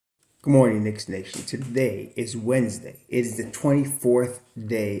Good morning, Knicks Nation. Today is Wednesday. It is the 24th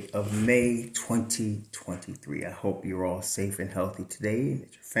day of May 2023. I hope you're all safe and healthy today, and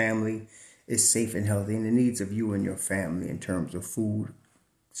that your family is safe and healthy, and the needs of you and your family in terms of food,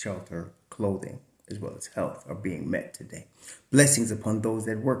 shelter, clothing, as well as health are being met today. Blessings upon those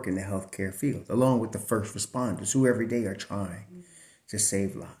that work in the healthcare field, along with the first responders who every day are trying to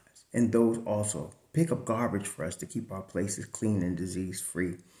save lives, and those also pick up garbage for us to keep our places clean and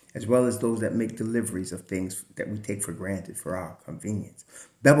disease-free, as well as those that make deliveries of things that we take for granted for our convenience.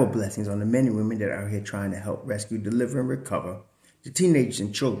 Double blessings on the men and women that are here trying to help rescue, deliver, and recover the teenagers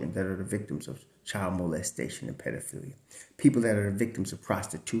and children that are the victims of child molestation and pedophilia. People that are the victims of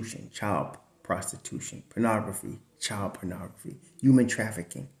prostitution, child prostitution, pornography, child pornography, human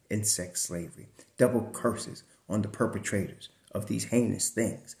trafficking, and sex slavery. Double curses on the perpetrators of these heinous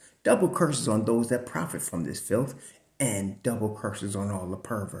things. Double curses on those that profit from this filth, and double curses on all the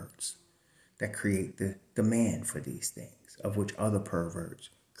perverts that create the demand for these things, of which other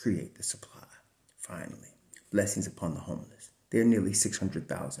perverts create the supply. Finally, blessings upon the homeless. There are nearly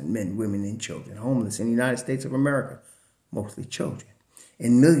 600,000 men, women, and children homeless in the United States of America, mostly children,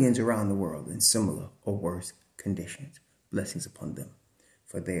 and millions around the world in similar or worse conditions. Blessings upon them,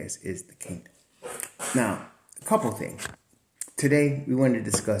 for theirs is the kingdom. Now, a couple things. Today, we want to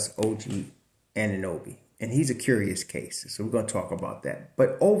discuss OG Anunoby. And he's a curious case, so we're going to talk about that.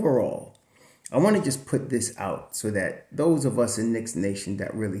 But overall, I want to just put this out so that those of us in Knicks Nation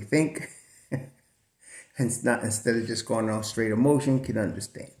that really think, and instead of just going on straight emotion, can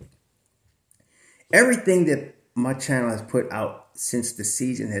understand. Everything that my channel has put out since the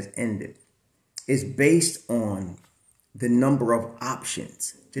season has ended is based on the number of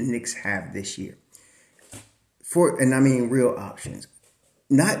options the Knicks have this year. And I mean real options,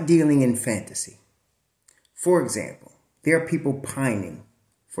 not dealing in fantasy. For example, there are people pining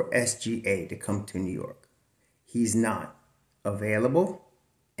for SGA to come to New York. He's not available,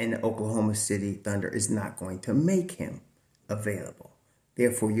 and the Oklahoma City Thunder is not going to make him available.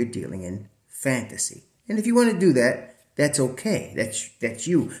 Therefore, you're dealing in fantasy. And if you want to do that, that's okay. That's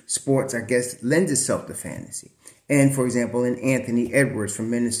you. Sports, I guess, lends itself to fantasy. And, for example, in Anthony Edwards from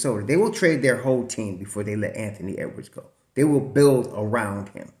Minnesota, they will trade their whole team before they let Anthony Edwards go. They will build around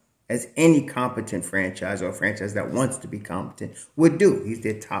him, as any competent franchise or a franchise that wants to be competent would do. He's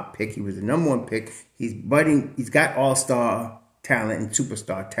their top pick. He was the #1 pick. He's budding. He's got all-star talent and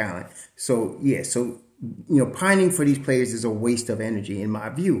superstar talent. So, yeah. So, pining for these players is a waste of energy in my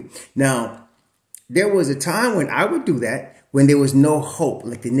view. Now, there was a time when I would do that when there was no hope.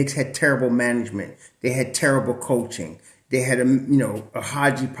 Like the Knicks had terrible management. They had terrible coaching. They had a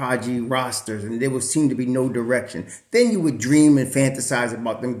hodgepodge rosters, and there would seem to be no direction. Then you would dream and fantasize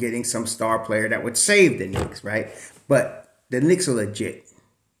about them getting some star player that would save the Knicks, right? But the Knicks are legit.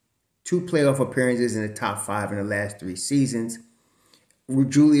 2 playoff appearances in the top 5 in the last 3 seasons.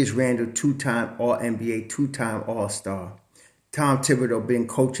 Julius Randle, 2-time All-NBA, 2-time All-Star. Tom Thibodeau being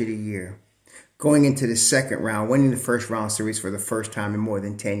Coach of the Year. Going into the second round, winning the first round series for the first time in more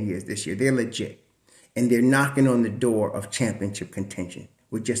than 10 years this year. They're legit. And they're knocking on the door of championship contention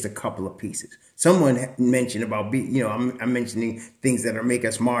with just a couple of pieces. Someone mentioned about, I'm mentioning things that make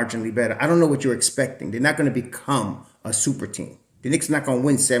us marginally better. I don't know what you're expecting. They're not going to become a super team. The Knicks are not going to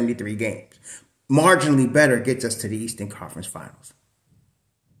win 73 games. Marginally better gets us to the Eastern Conference Finals.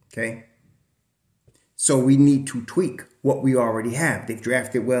 Okay? So we need to tweak what we already have. They've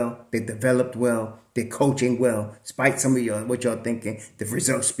drafted well. They've developed well. They're coaching well. Despite some of what y'all thinking, the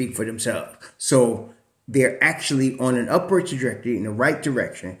results speak for themselves. So they're actually on an upward trajectory in the right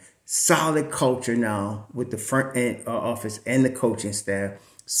direction. Solid culture now with the front end office and the coaching staff.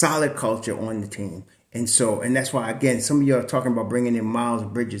 Solid culture on the team. And that's why, again, some of y'all are talking about bringing in Miles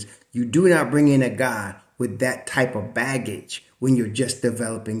Bridges. You do not bring in a guy with that type of baggage when you're just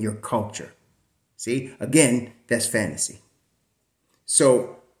developing your culture. See, again, that's fantasy.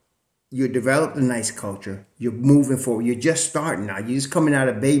 So you developed a nice culture. You're moving forward. You're just starting now. You're just coming out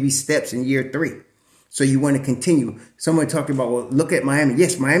of baby steps in year 3. So you want to continue. Someone talking about, well, look at Miami.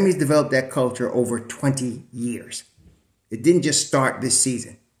 Yes, Miami's developed that culture over 20 years. It didn't just start this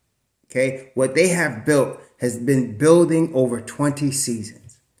season. Okay? What they have built has been building over 20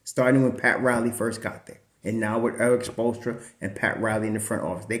 seasons, starting when Pat Riley first got there. And now with Eric Spoelstra and Pat Riley in the front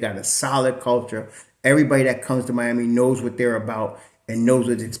office. They got a solid culture. Everybody that comes to Miami knows what they're about and knows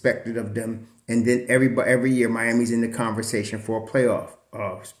what's expected of them. And then every year, Miami's in the conversation for a playoff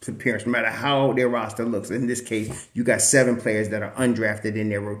appearance, no matter how their roster looks. In this case, you got 7 players that are undrafted in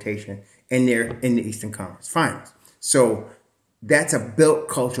their rotation, and they're in the Eastern Conference Finals. So that's a built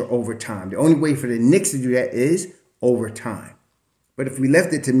culture over time. The only way for the Knicks to do that is over time. But if we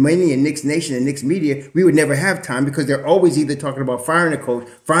left it to many in Knicks Nation and Knicks media, we would never have time because they're always either talking about firing the coach,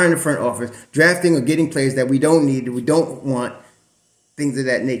 firing the front office, drafting or getting players that we don't need, that we don't want, things of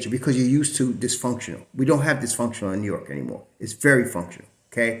that nature, because you're used to dysfunctional. We don't have dysfunctional in New York anymore. It's very functional,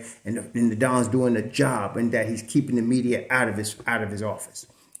 okay? And the Don's doing the job, and that he's keeping the media out of his office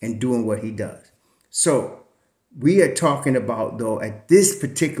and doing what he does. So we are talking about, though, at this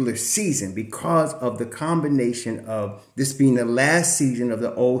particular season, because of the combination of this being the last season of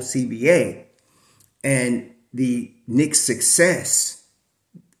the old CBA and the Knicks' success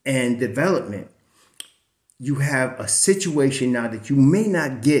and development, you have a situation now that you may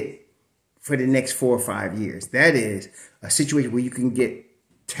not get for the next 4 or 5 years. That is a situation where you can get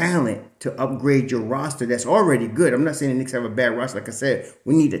talent to upgrade your roster that's already good. I'm not saying the Knicks have a bad roster. Like I said,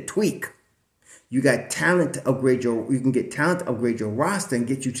 we need a tweak. You got talent to upgrade you can get talent to upgrade your roster and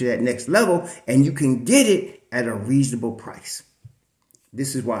get you to that next level, and you can get it at a reasonable price.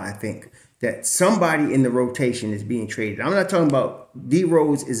 This is why I think that somebody in the rotation is being traded. I'm not talking about D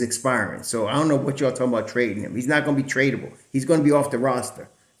Rose is expiring, so I don't know what y'all talking about trading him. He's not going to be tradable. He's going to be off the roster.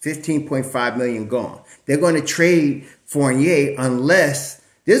 $15.5 million gone. They're going to trade Fournier unless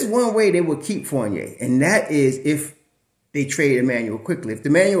there's one way they will keep Fournier, and that is if they trade Emmanuel Quickly. If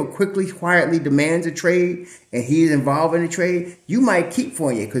Emmanuel Quickly quietly demands a trade and he is involved in a trade, you might keep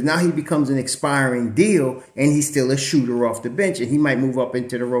Fournier because now he becomes an expiring deal and he's still a shooter off the bench, and he might move up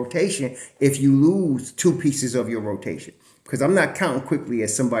into the rotation if you lose 2 pieces of your rotation. Because I'm not counting Quickly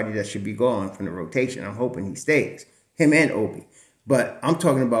as somebody that should be gone from the rotation. I'm hoping he stays, him and Obi. But I'm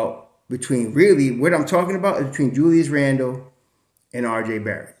talking about between Julius Randle and R.J.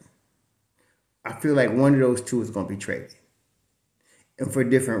 Barrett. I feel like one of those two is going to be traded, and for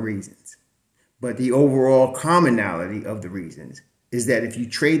different reasons. But the overall commonality of the reasons is that if you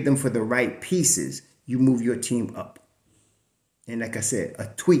trade them for the right pieces, you move your team up. And like I said, a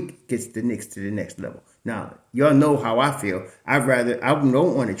tweak gets the Knicks to the next level. Now, y'all know how I feel. I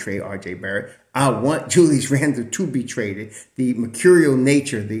don't want to trade R.J. Barrett. I want Julius Randle to be traded. The mercurial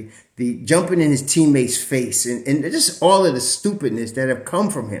nature, the jumping in his teammates' face, and just all of the stupidness that have come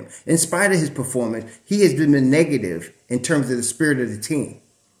from him. In spite of his performance, he has been negative in terms of the spirit of the team.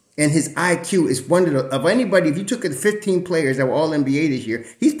 And his IQ is one of anybody. If you took the 15 players that were all NBA this year,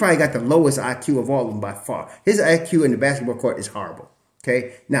 he's probably got the lowest IQ of all of them by far. His IQ in the basketball court is horrible.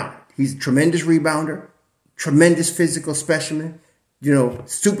 Okay, now he's a tremendous rebounder, tremendous physical specimen,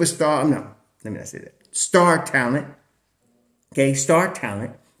 superstar. No, let me not say that. Star talent. Okay, star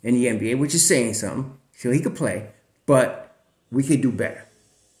talent in the NBA, which is saying something. So he could play, but we could do better.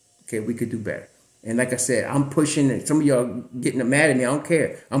 Okay, we could do better. And like I said, I'm pushing. Some of y'all getting mad at me. I don't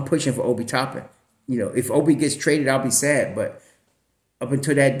care. I'm pushing for Obi Toppin. If Obi gets traded, I'll be sad. But up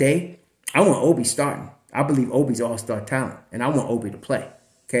until that day, I want Obi starting. I believe Obi's all-star talent, and I want Obi to play.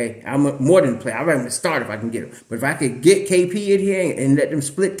 Okay, I'm more than play. I'd rather start if I can get him. But if I could get KP in here and let them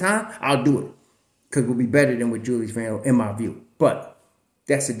split time, I'll do it, because we'll be better than with Julius Randle in my view. But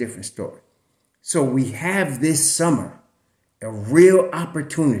that's a different story. So we have this summer a real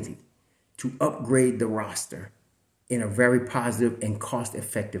opportunity to upgrade the roster in a very positive and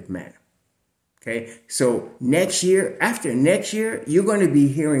cost-effective manner. Okay, so after next year, you're going to be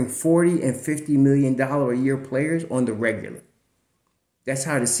hearing $40 and $50 million a year players on the regular. That's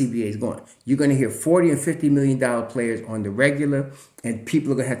how the CBA is going. You're going to hear $40 and $50 million players on the regular, and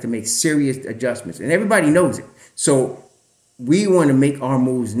people are going to have to make serious adjustments. And everybody knows it. So we want to make our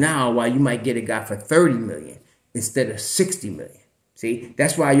moves now while you might get a guy for $30 million instead of $60 million. See,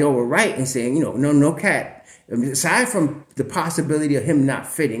 that's why y'all were right in saying, no cat. Aside from the possibility of him not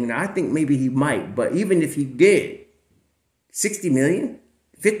fitting, and I think maybe he might, but even if he did, $60 million,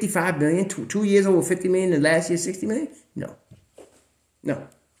 $55 million, 2 years over $50 million, and last year $60 million? No.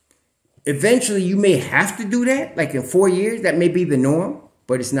 Eventually, you may have to do that, like in 4 years. That may be the norm,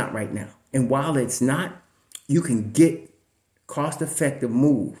 but it's not right now. And while it's not, you can get cost-effective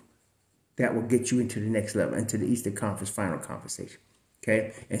move that will get you into the next level, into the Eastern Conference final conversation.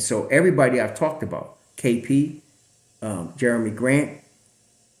 Okay? And so everybody I've talked about, KP, Jeremy Grant,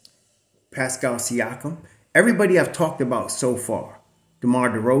 Pascal Siakam, everybody I've talked about so far,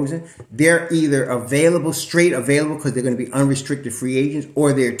 DeMar DeRozan, they're either straight available because they're going to be unrestricted free agents,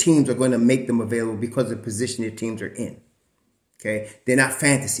 or their teams are going to make them available because of the position their teams are in. Okay? They're not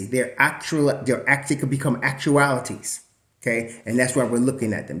fantasy. They're actually could become actualities. Okay? And that's why we're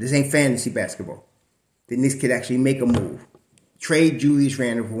looking at them. This ain't fantasy basketball. The Knicks could actually make a move. Trade Julius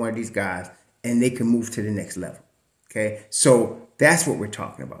Randle for one of these guys, and they can move to the next level. Okay? So that's what we're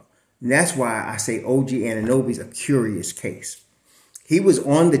talking about. And that's why I say OG Anunoby is a curious case. He was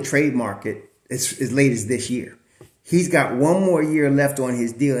on the trade market as late as this year. He's got one more year left on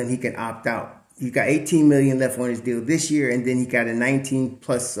his deal and he can opt out. He's got $18 million left on his deal this year, and then he got a 19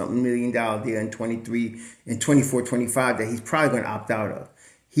 plus something $million deal in 23 and 24, 25 that he's probably going to opt out of.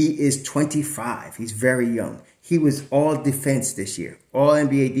 He is 25. He's very young. He was all defense this year, all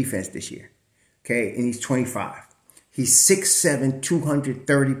NBA defense this year. Okay, and he's 25. He's 6'7",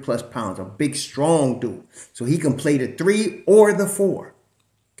 230 plus pounds, a big, strong dude. So he can play the 3 or the 4.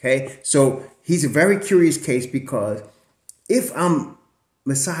 Okay, so he's a very curious case because if I'm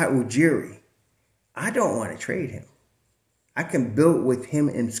Masai Ujiri, I don't want to trade him. I can build with him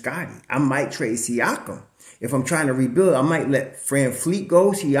and Scotty. I might trade Siakam. If I'm trying to rebuild, I might let Fran Fleet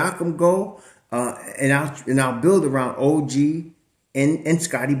go, Siakam go, and I'll build around OG and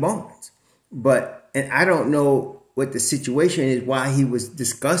Scotty Barnes. And I don't know what the situation is, why he was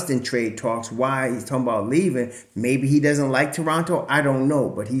discussed in trade talks, why he's talking about leaving. Maybe he doesn't like Toronto. I don't know,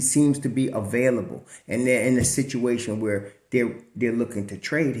 but he seems to be available, and they're in a situation where they're looking to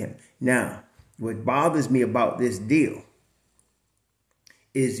trade him. Now, what bothers me about this deal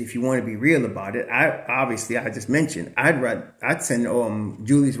is, if you want to be real about it, I just mentioned I'd send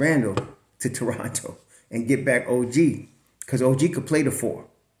Julius Randle to Toronto and get back OG, because OG could play the 4,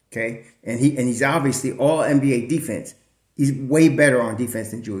 okay, and he's obviously all NBA defense. He's way better on defense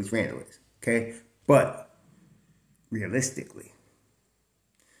than Julius Randle is, okay, but realistically,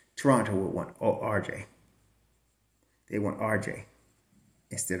 Toronto would want RJ. They want RJ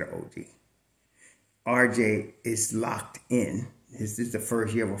instead of OG. RJ is locked in. This is the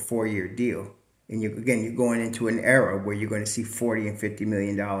first year of a 4-year deal. And you're going into an era where you're going to see $40 and $50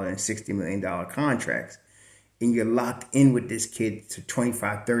 million and $60 million contracts. And you're locked in with this kid to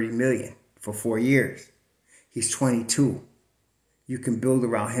 $25, $30 million for 4 years. He's 22. You can build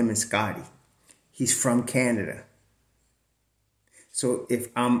around him and Scotty. He's from Canada. So if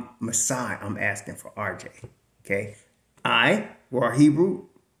I'm Masai, I'm asking for RJ. Okay? Raw Hebrew,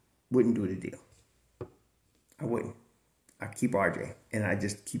 wouldn't do the deal. I wouldn't. I keep RJ, and I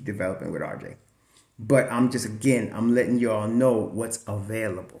just keep developing with RJ. But I'm letting y'all know what's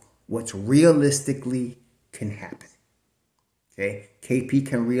available, what's realistically can happen. Okay? KP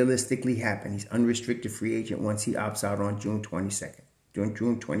can realistically happen. He's unrestricted free agent once he opts out on June 22nd.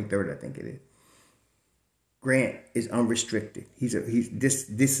 June 23rd, I think it is. Grant is unrestricted. This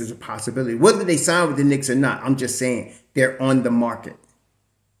is a possibility. Whether they sign with the Knicks or not, I'm just saying they're on the market.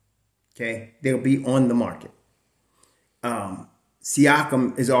 Okay? They'll be on the market.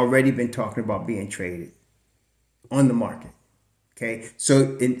 Siakam has already been talking about being traded on the market. Okay,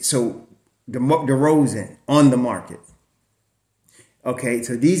 so DeRozan on the market. Okay,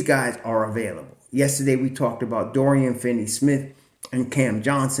 so these guys are available. Yesterday we talked about Dorian Finney-Smith and Cam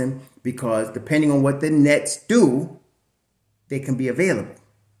Johnson, because depending on what the Nets do, they can be available.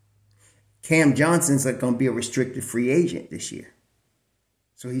 Cam Johnson's going to be a restricted free agent this year,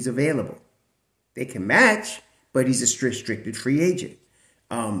 so he's available. They can match, but he's a restricted free agent.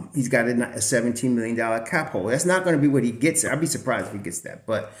 He's got a $17 million cap hole. That's not going to be what he gets. I'd be surprised if he gets that.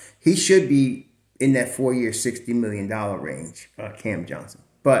 But he should be in that 4-year, $60 million range, Cam Johnson.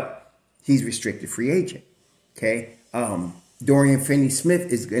 But he's restricted free agent. Okay. Dorian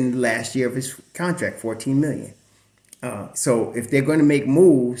Finney-Smith is in the last year of his contract, $14 million. So if they're going to make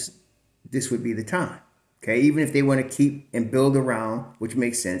moves, this would be the time. Okay. Even if they want to keep and build around, which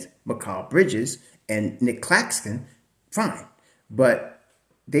makes sense, Mikal Bridges and Nick Claxton, fine. But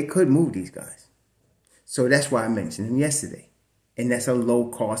they could move these guys. So that's why I mentioned them yesterday. And that's a low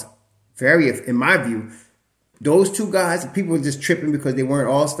cost, in my view, those two guys, people are just tripping because they weren't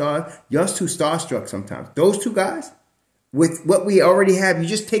all-stars. Y'all too starstruck sometimes. Those two guys, with what we already have, you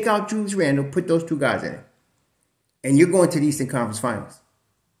just take out Julius Randle, put those two guys in it. And you're going to the Eastern Conference Finals.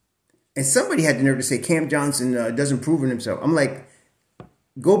 And somebody had the nerve to say Cam Johnson doesn't prove in himself. I'm like,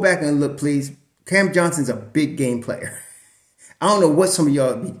 go back and look, please. Cam Johnson's a big game player. I don't know what some of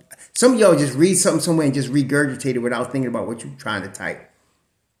y'all just read something somewhere and just regurgitate it without thinking about what you're trying to type.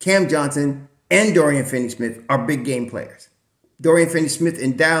 Cam Johnson and Dorian Finney-Smith are big game players. Dorian Finney-Smith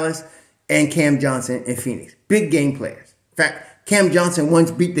in Dallas and Cam Johnson in Phoenix. Big game players. In fact, Cam Johnson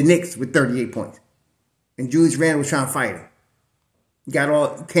once beat the Knicks with 38 points. And Julius Randle was trying to fight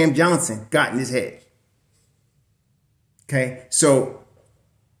him. Cam Johnson got in his head. Okay, so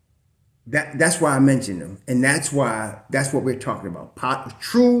that's why I mentioned them. And that's what we're talking about.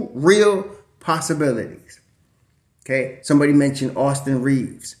 True, real possibilities. Okay, somebody mentioned Austin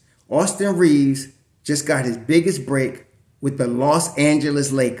Reeves. Austin Reeves just got his biggest break with the Los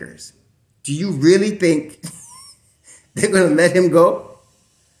Angeles Lakers. Do you really think they're going to let him go?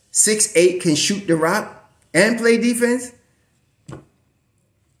 6'8", can shoot the rock and play defense?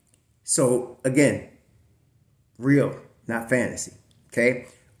 So, again, Real, not fantasy. Okay?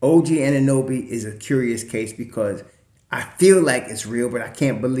 OG Anunoby is a curious case because I feel like it's real, but I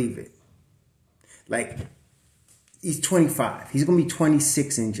can't believe it. Like, he's 25. He's going to be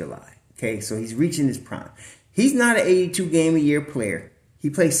 26 in July. Okay? So he's reaching his prime. He's not an 82 game a year player. He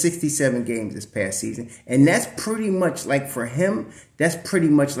played 67 games this past season. And that's pretty much like, for him, that's pretty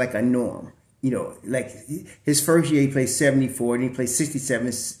much like a norm. You know, like his first year he played 74, then he played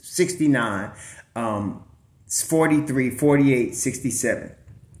 67, 69, 43, 48, 67.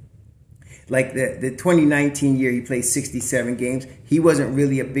 Like the 2019 year he played 67 games. He wasn't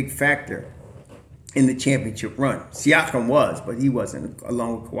really a big factor in the championship run. Siakam was, but he wasn't,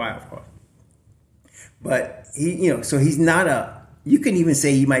 along with Kawhi, of course. But he, you know, so he's not a, you can even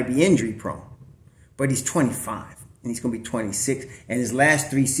say he might be injury prone, but he's 25 and he's going to be 26. And his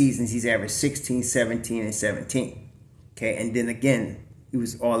last 3 seasons, he's averaged 16, 17, and 17. Okay. And then again, he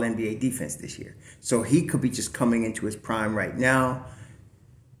was all NBA defense this year. So he could be just coming into his prime right now.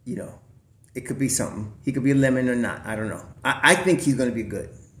 You know, it could be something. He could be a lemon or not. I don't know. I think he's going to be good.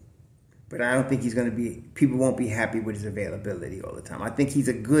 But I don't think he's going to be, people won't be happy with his availability all the time. I think he's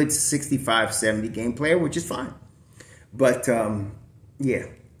a good 65, 70 game player, which is fine. But, yeah,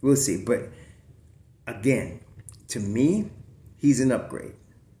 we'll see. But, again, to me, he's an upgrade.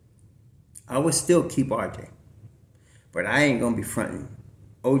 I would still keep RJ. But I ain't going to be fronting.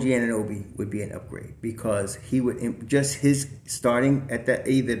 OG Anunoby would be an upgrade because he would, just his starting at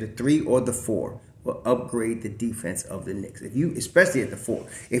either the 3 or the 4 will upgrade the defense of the Knicks. If you, especially at the 4.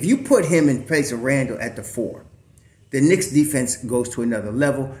 If you put him in place of Randall at the 4, the Knicks defense goes to another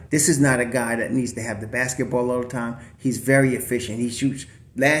level. This is not a guy that needs to have the basketball all the time. He's very efficient. He shoots,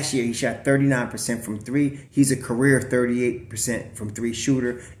 last year he shot 39% from 3. He's a career 38% from 3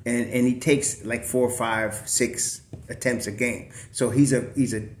 shooter. And he takes like 4, 5, 6 attempts a game. So he's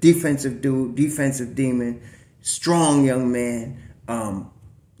a defensive dude, defensive demon, strong young man,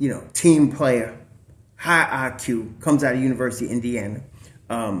 you know, team player. High IQ, comes out of University of Indiana.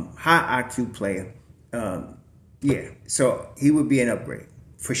 High IQ player. Yeah, so he would be an upgrade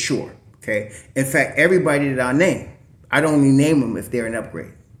for sure. Okay. In fact, everybody that I name, I'd only name them if they're an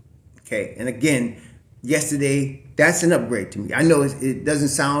upgrade. Okay. And again, yesterday, that's an upgrade to me. I know it doesn't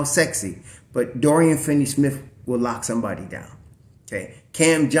sound sexy, but Dorian Finney-Smith will lock somebody down. Okay.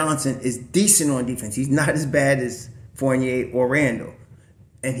 Cam Johnson is decent on defense. He's not as bad as Fournier or Randall.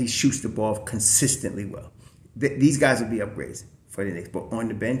 And he shoots the ball consistently well. These guys will be upgrades for the Knicks. But on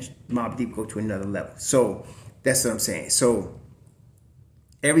the bench, Mobb Deep go to another level. So that's what I'm saying. So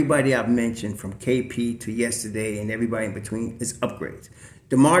everybody I've mentioned from KP to yesterday and everybody in between is upgrades.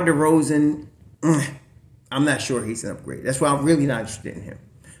 DeMar DeRozan, I'm not sure he's an upgrade. That's why I'm really not interested in him.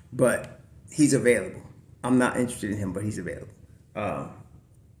 But he's available. I'm not interested in him, but he's available.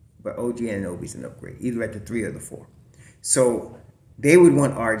 But OG Anunoby's an upgrade, either at the 3 or the 4. So they would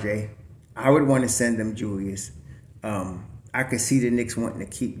want RJ. I would want to send them Julius. I could see the Knicks wanting to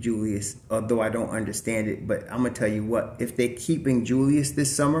keep Julius, although I don't understand it. But I'm going to tell you what, if they're keeping Julius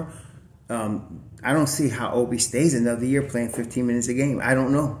this summer, I don't see how Obi stays another year playing 15 minutes a game. I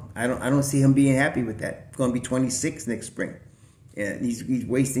don't know. I don't see him being happy with that. He's going to be 26 next spring. Yeah, he's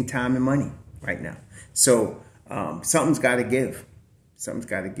wasting time and money right now. So something's got to give. Something's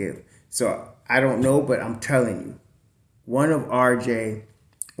got to give. So I don't know, but I'm telling you, one of RJ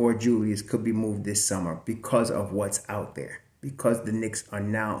or Julius could be moved this summer because of what's out there. Because the Knicks are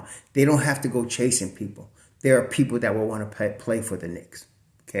now, they don't have to go chasing people. There are people that will want to play for the Knicks,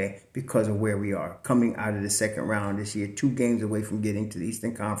 okay, because of where we are. Coming out of the second round this year, 2 games away from getting to the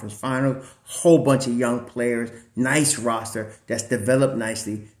Eastern Conference Finals, whole bunch of young players, nice roster that's developed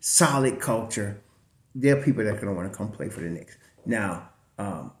nicely, solid culture. There are people that are going to want to come play for the Knicks. Now,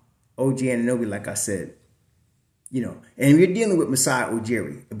 OG Anunoby, like I said, you know, and we're dealing with Masai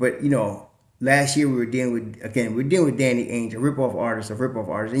Ujiri. But, you know, last year we were dealing with Danny Ainge, a rip-off artist.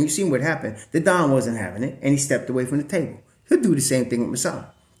 And you seen what happened. The Don wasn't having it, and he stepped away from the table. He'll do the same thing with Masai.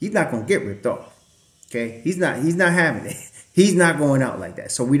 He's not going to get ripped off. Okay? He's not having it. He's not going out like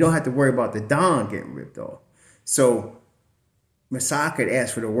that. So we don't have to worry about the Don getting ripped off. So Masai could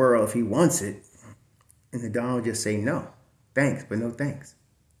ask for the world if he wants it, and the Don will just say no. Thanks, but no thanks.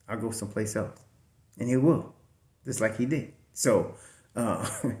 I'll go someplace else. And he will. Just like he did. So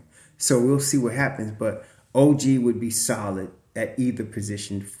so we'll see what happens. But OG would be solid at either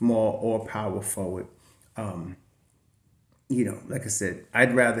position, small or power forward. You know, like I said,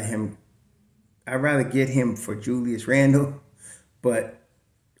 I'd rather get him for Julius Randle, but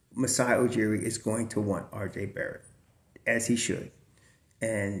Masai Ujiri is going to want RJ Barrett, as he should.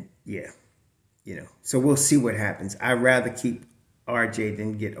 And yeah, you know, so we'll see what happens. I'd rather keep RJ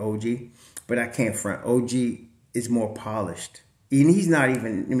than get OG, but I can't front. OG is more polished. And he's not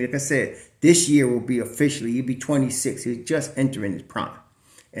even, I mean, like I said, this year will be officially, he'll be 26. He's just entering his prime.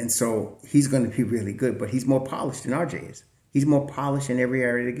 And so he's going to be really good, but he's more polished than RJ is. He's more polished in every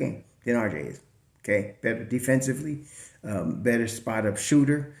area of the game than RJ is. Okay, better defensively, better spot up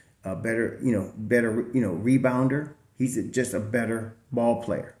shooter, better rebounder. He's just a better ball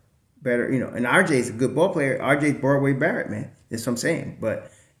player. Better, and RJ is a good ball player. RJ's Broadway Barrett, man. That's what I'm saying.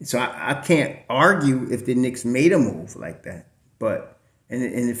 But so I can't argue if the Knicks made a move like that. But and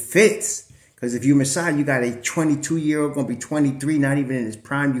it fits. Because if you Masai, you got a 22-year-old going to be 23, not even in his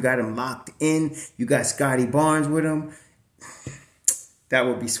prime. You got him locked in. You got Scotty Barnes with him. That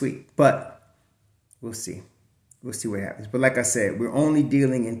would be sweet. But we'll see. We'll see what happens. But like I said, we're only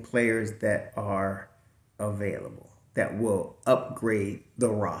dealing in players that are available, that will upgrade the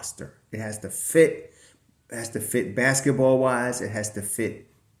roster. It has to fit. It has to fit basketball-wise. It has to fit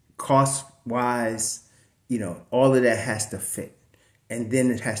cost-wise. All of that has to fit. And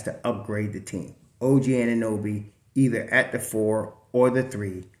then it has to upgrade the team. OG Anunoby, either at the 4 or the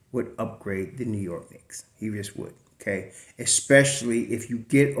 3, would upgrade the New York Knicks. He just would, okay? Especially if you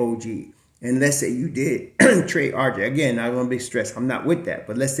get OG. And let's say you did trade RJ. Again, not going to be stressed. I'm not with that.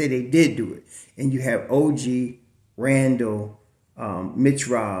 But let's say they did do it. And you have OG, Randall, Mitch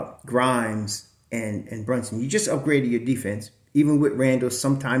Rob, Grimes, and Brunson. You just upgraded your defense. Even with Randall,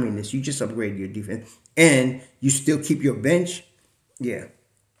 some time in this, you just upgraded your defense. And you still keep your bench. Yeah,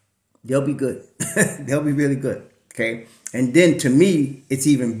 they'll be good. They'll be really good, okay? And then, to me, it's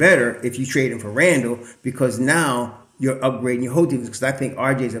even better if you trade him for Randall because now you're upgrading your whole defense because I think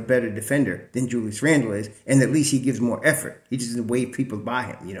RJ is a better defender than Julius Randle is, and at least he gives more effort. He just doesn't wave people by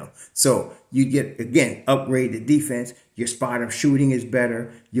him, So you get, again, upgrade the defense. Your spot up shooting is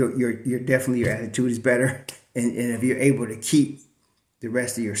better. Your definitely your attitude is better. And if you're able to keep the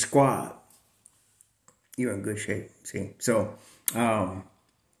rest of your squad, you're in good shape, see? So...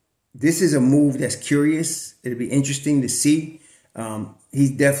 this is a move that's curious. It'll be interesting to see.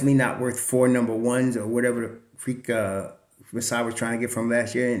 He's definitely not worth 4 number ones or whatever the freak Masai was trying to get from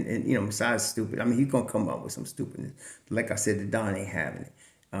last year. And Masai's stupid. I mean, he's going to come up with some stupidness. Like I said, the Don ain't having it.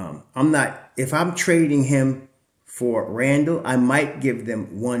 If I'm trading him for Randall, I might give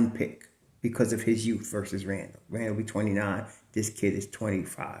them 1 pick because of his youth versus Randall. Randall will be 29. This kid is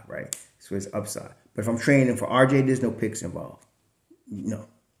 25, right? So it's upside. But if I'm trading him for RJ, there's no picks involved. No,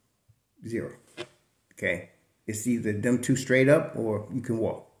 0. Okay, it's either them 2 straight up or you can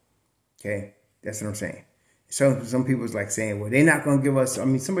walk. Okay, that's what I'm saying. So some people was like saying, well, they're not gonna give us. I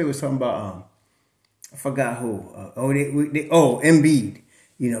mean, somebody was talking about I forgot who. Embiid.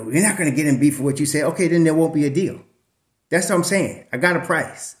 They're not gonna get Embiid for what you say. Okay, then there won't be a deal. That's what I'm saying. I got a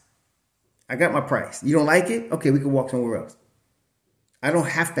price. I got my price. You don't like it? Okay, we can walk somewhere else. I don't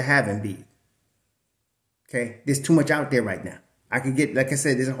have to have Embiid. Okay, there's too much out there right now. I could get, like I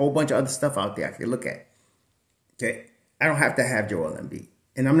said, there's a whole bunch of other stuff out there I could look at. Okay, I don't have to have Joel Embiid.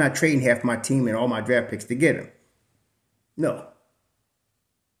 And I'm not trading half my team and all my draft picks to get him. No.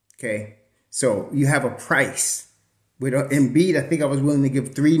 Okay, so you have a price. With Embiid, I think I was willing to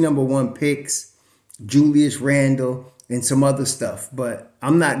give 3 number 1 picks, Julius Randle, and some other stuff. But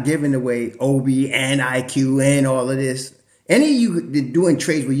I'm not giving away Obi and IQ and all of this. Any of you doing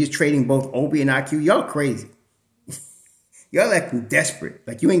trades where you're trading both Obi and IQ, y'all crazy. Y'all acting desperate.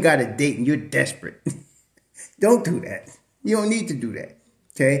 Like you ain't got a date and you're desperate. Don't do that. You don't need to do that.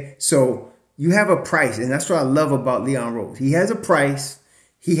 Okay? So you have a price. And that's what I love about Leon Rose. He has a price.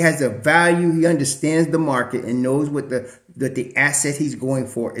 He has a value. He understands the market and knows what the asset he's going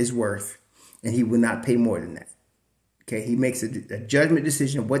for is worth. And he will not pay more than that. Okay? He makes a judgment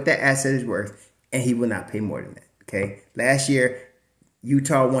decision of what that asset is worth. And he will not pay more than that. Okay? Last year,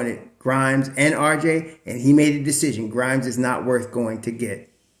 Utah wanted Grimes and RJ, and he made a decision. Grimes is not worth going to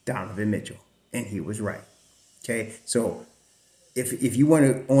get Donovan Mitchell, and he was right. Okay, so if you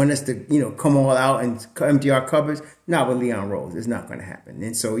want us to come all out and empty our cupboards, not with Leon Rose. It's not going to happen.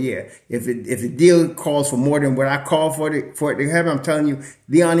 And so yeah, if the deal calls for more than what I call for it to happen, I'm telling you,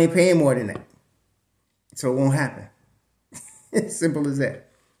 Leon ain't paying more than that. So it won't happen. It's simple as that.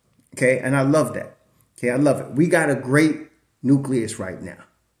 Okay, and I love that. Okay, I love it. We got a great nucleus right now.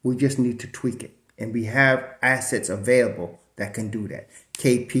 We just need to tweak it. And we have assets available that can do that.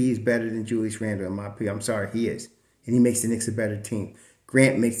 KP is better than Julius Randle in my opinion. I'm sorry, he is. And he makes the Knicks a better team.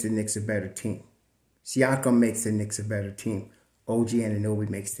 Grant makes the Knicks a better team. Siakam makes the Knicks a better team. OG Anunoby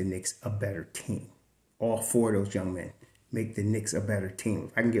makes the Knicks a better team. All 4 of those young men make the Knicks a better team.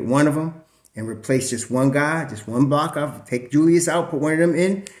 If I can get one of them and replace just one guy, just one block off, take Julius out, put one of them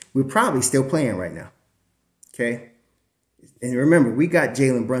in, we're probably still playing right now. Okay? And remember, we got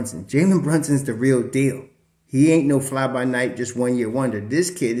Jalen Brunson. Jalen Brunson's the real deal. He ain't no fly-by-night, just one-year wonder.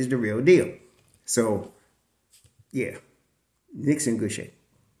 This kid is the real deal. So, yeah, Knicks in good shape.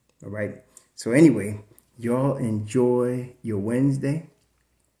 All right. So anyway, y'all enjoy your Wednesday.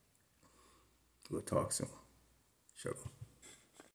 We'll talk soon. Sure.